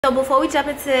So before we jump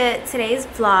into today's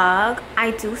vlog,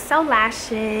 I do sell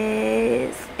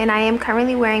lashes, and I am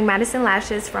currently wearing Madison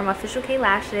lashes from Official K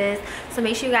Lashes. So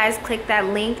make sure you guys click that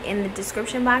link in the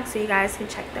description box so you guys can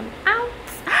check them out.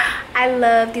 I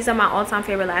love these, are my all-time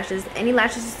favorite lashes. Any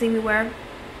lashes you see me wear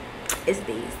is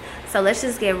these. So let's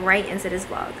just get right into this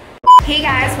vlog. Hey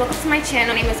guys, welcome to my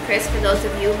channel. My name is Krysss. For those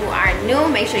of you who are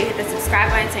new, make sure you hit the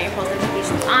subscribe button, turn your post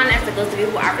notifications on, and for those of you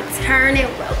who are returning,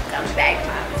 welcome back,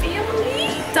 my family.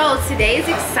 So today is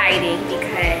exciting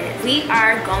because we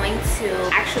are going to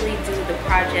actually do the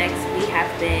projects we have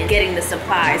been getting the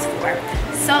supplies for.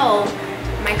 So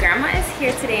my grandma is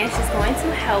here today and she's going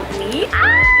to help me.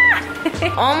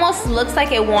 It almost looks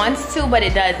like it wants to, but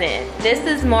it doesn't. This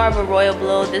is more of a royal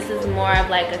blue. This is more of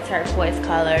like a turquoise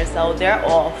color. So they're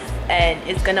off and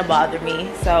it's gonna bother me.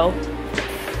 So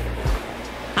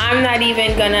I'm not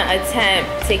even gonna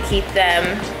attempt to keep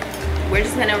them. We're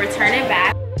just gonna return it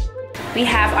back. We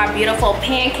have our beautiful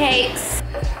pancakes.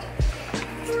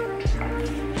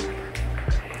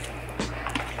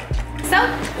 So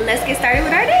let's get started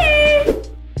with our day.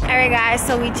 Alright guys,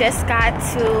 so we just got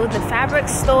to the fabric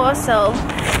store. So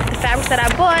the fabric that I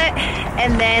bought,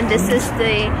 and then this is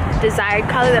the desired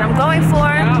color that I'm going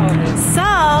for. So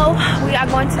we are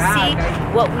going to see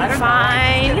what we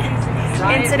find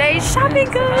in today's shopping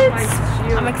goods.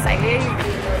 I'm excited.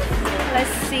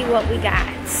 Let's see what we got.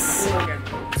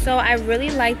 So I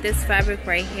really like this fabric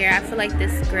right here. I feel like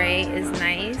this gray is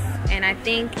nice, and I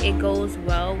think it goes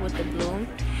well with the blue.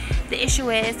 The issue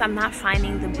is I'm not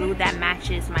finding the blue that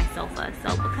matches my sofa.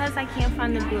 So because I can't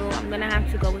find the blue, I'm gonna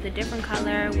have to go with a different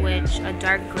color, which a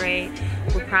dark gray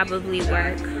would probably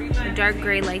work. A dark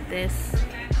gray like this.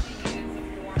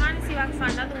 I'm trying to see if I can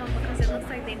find another one because it looks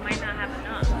like they might not have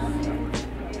enough.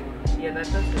 Yeah, that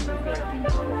does look good.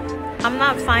 I'm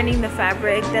not finding the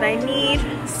fabric that I need,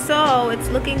 so it's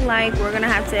looking like we're gonna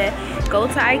have to go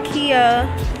to IKEA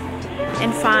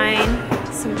and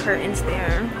find some curtains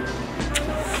there.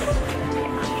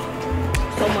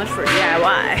 So much for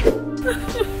DIY.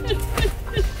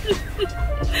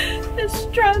 The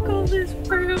struggle is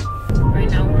real. Right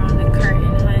now we're on the curtain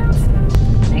hunt.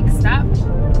 Next stop,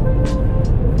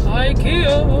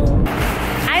 IKEA.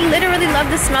 I literally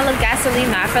love the smell of gasoline.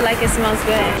 I feel like it smells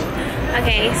good.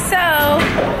 Okay, so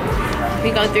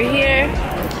we go through here.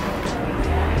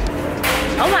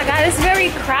 Oh my god, it's very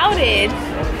crowded.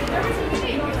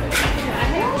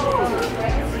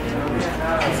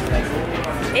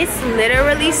 It's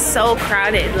literally so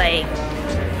crowded. Like,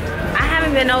 I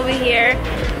haven't been over here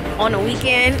on a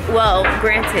weekend. Well,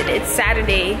 granted, it's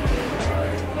Saturday,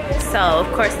 so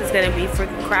of course it's gonna be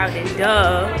freaking crowded,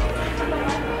 duh.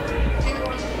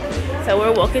 So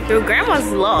we're walking through. Grandma's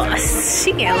lost.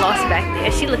 She getting lost back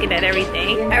there. She looking at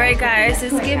everything. All right, guys,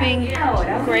 it's giving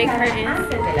gray curtains.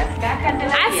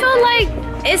 I feel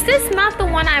like, is this not the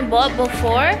one I bought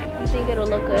before? You think it'll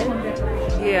look good?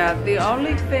 Yeah, the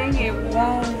only thing it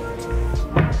won't,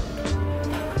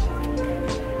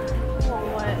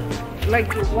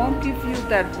 like it won't give you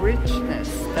that richness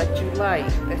that you like,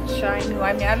 that shiny.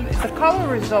 I mean, the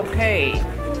color is okay.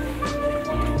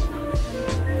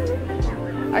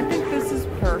 I think this is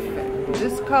perfect.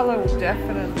 This color will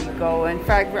definitely go. In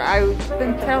fact, I've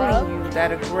been telling you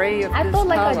that a gray of this color. I thought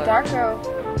like a darker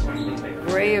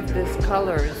gray of this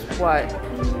color is what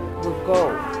will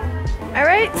go.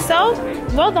 Alright, so,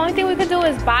 well, the only thing we can do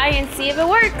is buy and see if it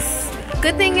works.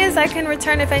 Good thing is I can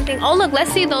return if anything. Oh look,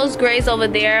 let's see those grays over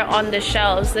there on the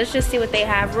shelves. Let's just see what they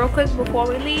have real quick before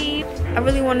we leave. I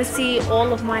really want to see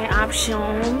all of my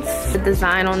options. The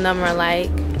design on them are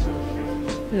like,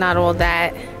 not all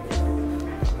that.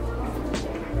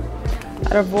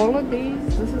 Out of all of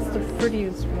these, this is the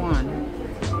prettiest one,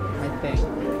 I think.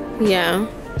 Yeah.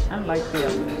 I like the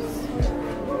others.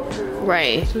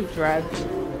 Right. Too drab.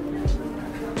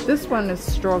 This one is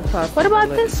straw possibility. What about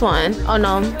this one? Oh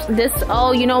no, this,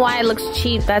 oh, you know why it looks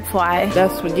cheap, that's why.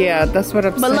 That's what, yeah, that's what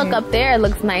I'm saying. But look up there, it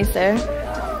looks nicer.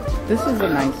 This is a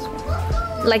nice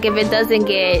one. Like if it doesn't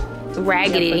get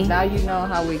raggedy. Yeah, but now you know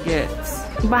how it gets.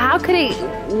 But how could it,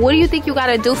 what do you think you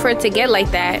gotta do for it to get like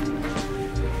that?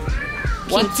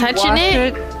 Keep touching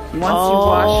it? Once you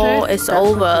wash it, it's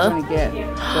over. It's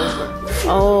over.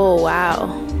 Oh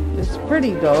wow. It's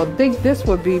pretty though. I think this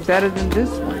would be better than this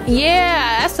one.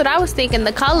 Yeah, that's what I was thinking,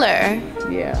 the color.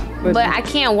 Yeah. But I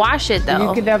can't wash it though.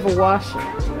 You could never wash it.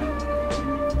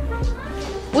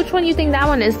 Which one you think that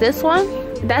one is? This one?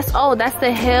 That's, oh, that's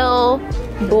the Hill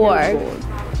board.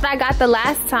 That I got the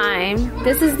last time.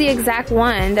 This is the exact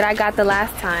one that I got the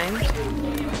last time.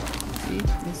 See,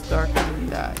 it's darker than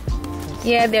that.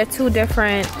 Yeah, they're two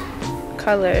different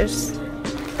colors.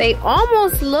 They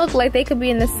almost look like they could be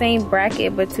in the same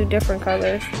bracket, but two different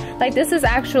colors. Like this is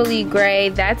actually gray.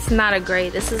 That's not a gray.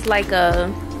 This is like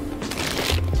a,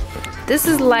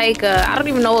 I don't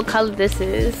even know what color this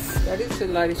is. That is a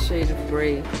lighter shade of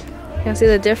gray. Y'all see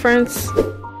the difference?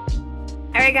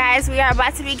 Alright guys, we are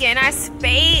about to begin our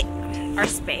spray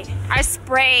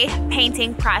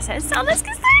painting process. So let's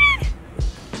get started.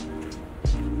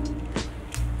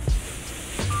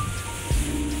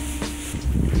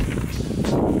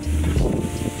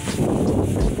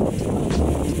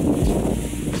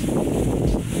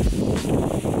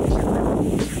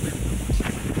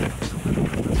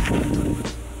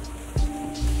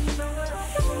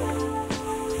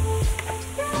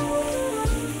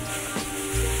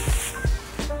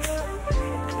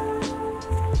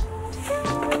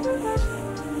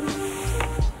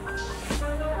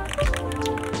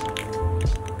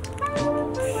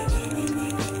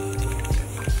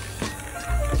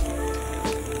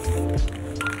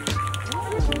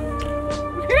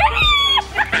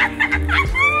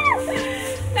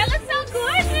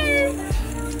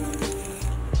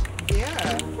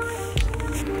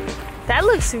 That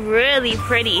looks really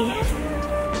pretty.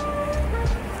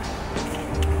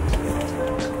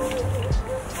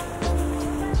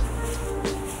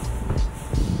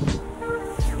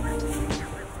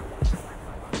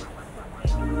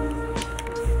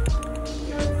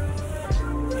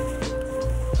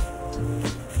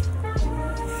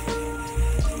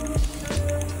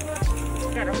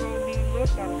 Got a whole new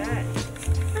look on that.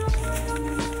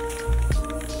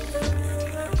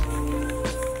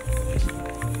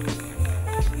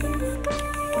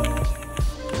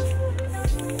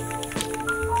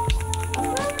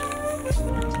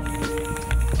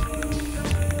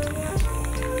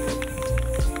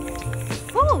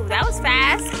 That was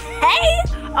fast. Hey!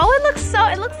 Oh, it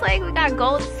looks like we got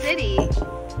Gold City.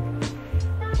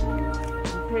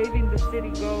 I'm paving the city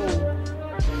gold.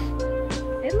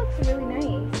 It looks really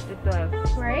nice. It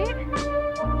does. Right?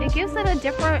 It gives it a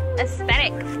different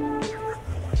aesthetic.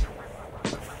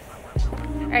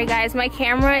 Alright guys, my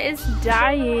camera is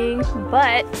dying,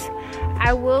 but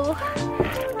I will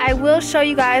show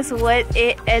you guys what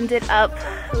it ended up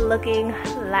looking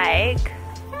like.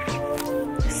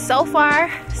 So far,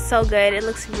 so good. It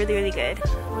looks really, really good.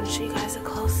 I want to show you guys a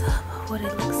close-up of what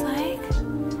it looks like.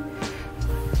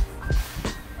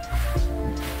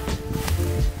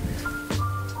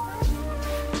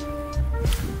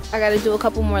 I gotta do a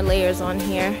couple more layers on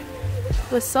here.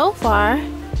 But so far,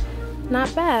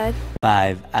 not bad.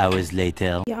 5 hours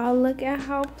later. Y'all look at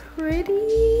how pretty.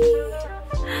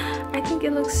 I think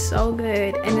it looks so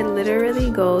good. And it literally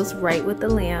goes right with the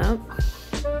lamp.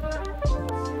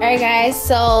 Alright guys,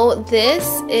 so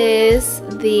this is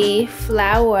the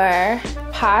flower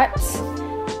pot,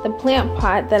 the plant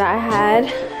pot that I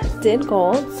had did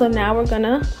gold. So now we're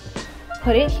gonna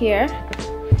put it here,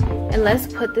 and let's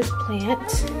put this plant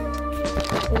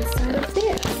inside of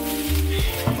there.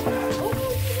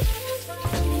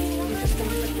 We're just gonna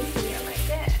put this in there like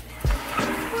that,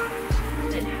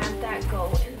 and have that go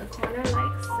in the corner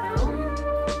like so.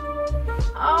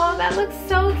 Oh, that looks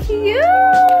so cute!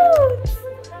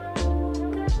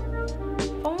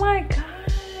 Oh my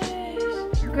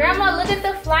gosh. Grandma, look at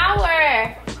the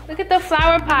flower. Look at the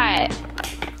flower pot.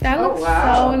 That looks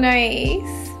so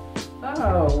nice.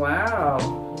 Oh, wow.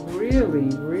 Really,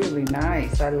 really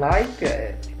nice. I like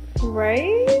it.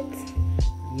 Right?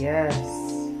 Yes.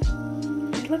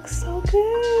 It looks so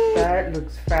good. That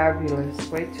looks fabulous.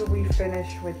 Wait till we finish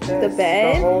with this. The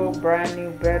bed? The whole brand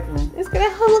new bedroom. It's gonna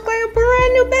look like a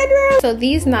brand new bedroom. So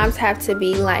these knobs have to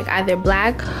be like either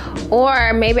black,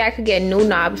 or maybe I could get new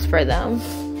knobs for them.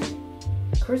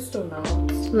 Crystal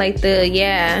knobs. Like the,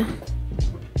 yeah.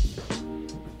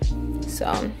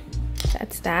 So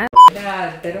that's that.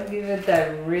 Nah, they don't give it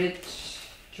that rich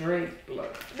drape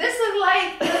look. This is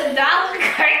like the dollar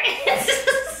curtains.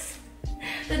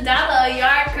 The dollar a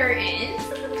yard curtains.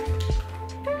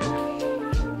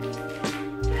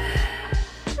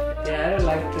 Yeah, I don't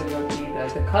like the look either.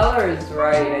 The color is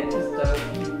right, I just don't.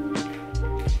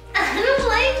 I don't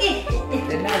like it.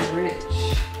 They're not rich.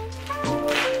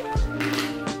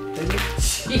 They look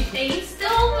cheap. And you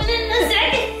still open it in a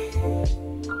second.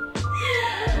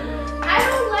 I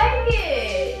don't like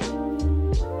it.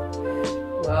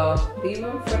 Well, leave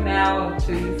them for now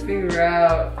until you figure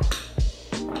out,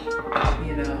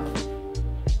 you know.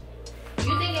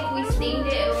 You think if we steamed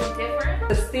it, it would look different?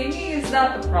 The steaming is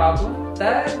not the problem.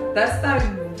 That's not,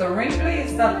 the wrinkly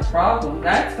is not the problem.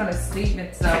 That's gonna steam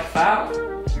itself out.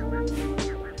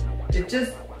 It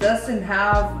just doesn't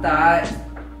have that.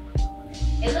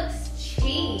 It looks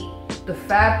cheap. The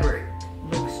fabric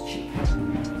looks cheap.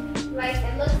 Like,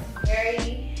 it looks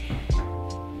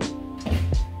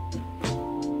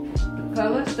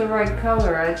color's the right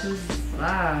color. I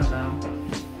don't know.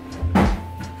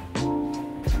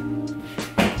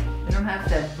 They don't have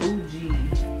that bougie.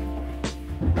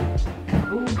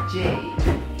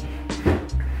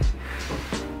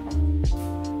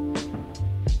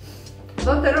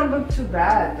 Look, they don't look too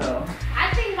bad though.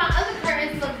 I think my other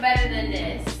curtains look better than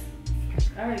this.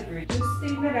 I agree. Just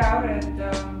steam it out and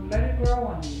let it grow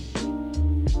on you.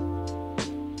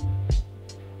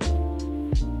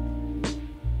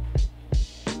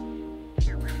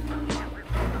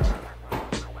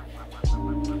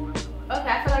 Okay,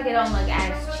 I feel like it don't look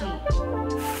as cheap.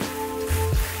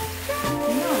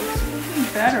 No, it's looking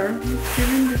better. It's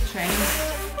giving the change.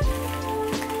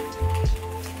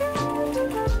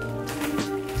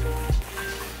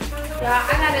 Y'all,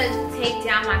 I gotta take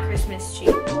down my Christmas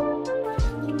tree.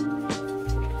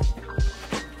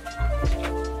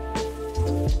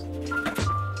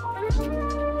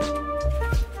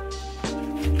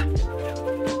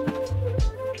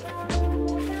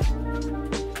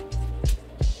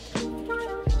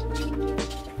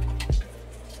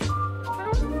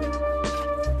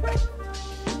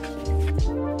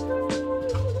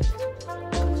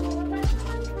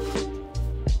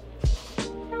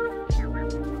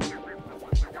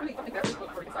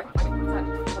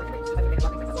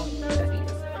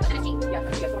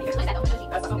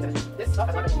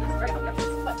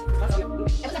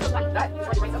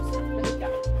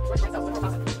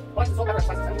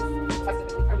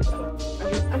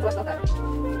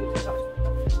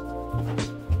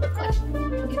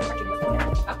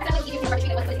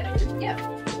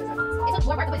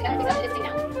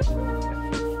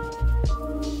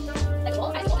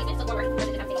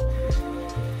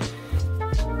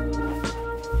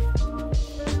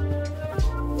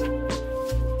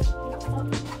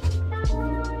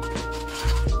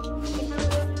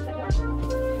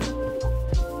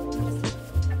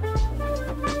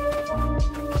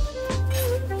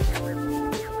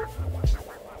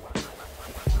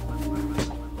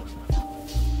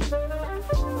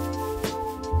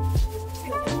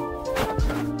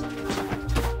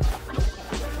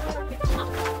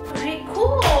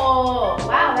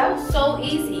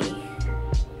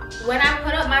 When I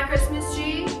put up my Christmas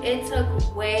tree, it took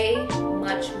way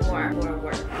much more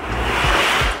work.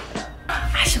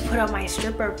 I should put up my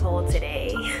stripper pole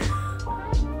today.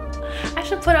 I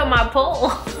should put up my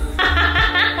pole.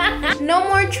 No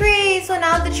more trees, so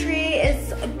now the tree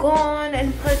is gone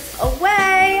and put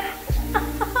away.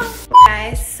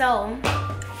 Guys, so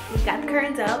we got the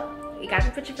curtains up, we got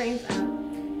the picture frames up.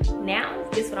 Now,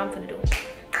 guess what I'm gonna do?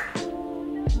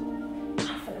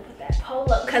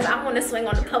 Hold up, because I want to swing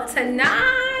on the puff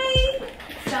tonight.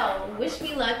 So, wish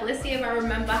me luck. Let's see if I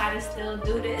remember how to still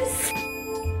do this.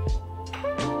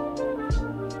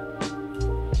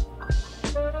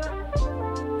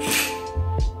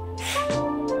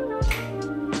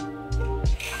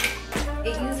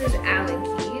 It uses Allen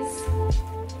keys.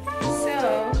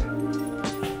 So,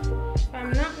 if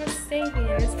I'm not mistaken,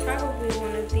 it's probably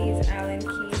one of these Allen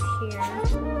keys here.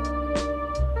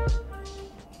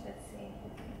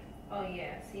 Oh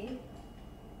yeah, see?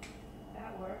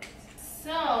 That works.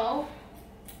 So,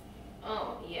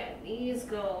 oh yeah, these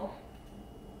go.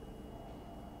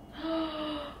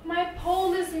 My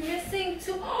pole is missing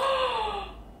two.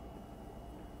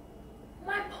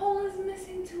 My pole is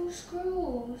missing 2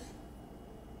 screws.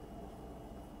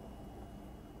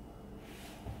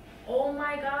 Oh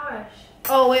my gosh.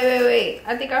 Oh, wait.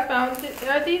 I think I found it.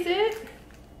 Are these it?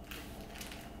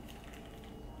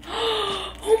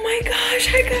 Oh my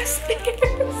gosh, I got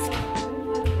stairs.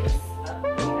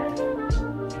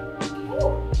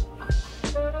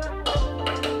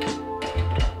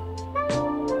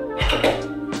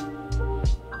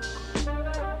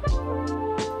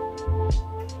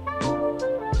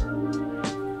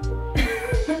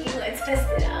 You want to test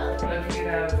it out? Let me get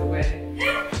out of the way. I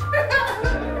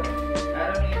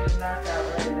don't even knock out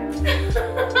right now.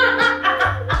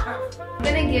 I'm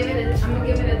gonna give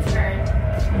it a turn.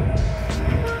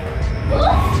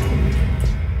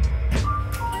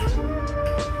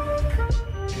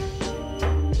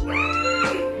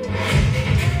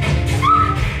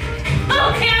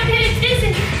 Okay, I'm getting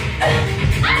dizzy.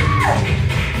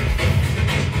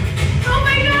 Oh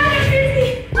my god, I'm dizzy.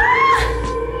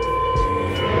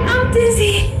 I'm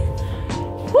dizzy.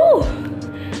 Whew.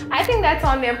 I think that's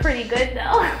on there pretty good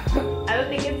though. I don't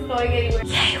think it's going anywhere.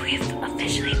 Yay, we've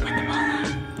officially put the ball on.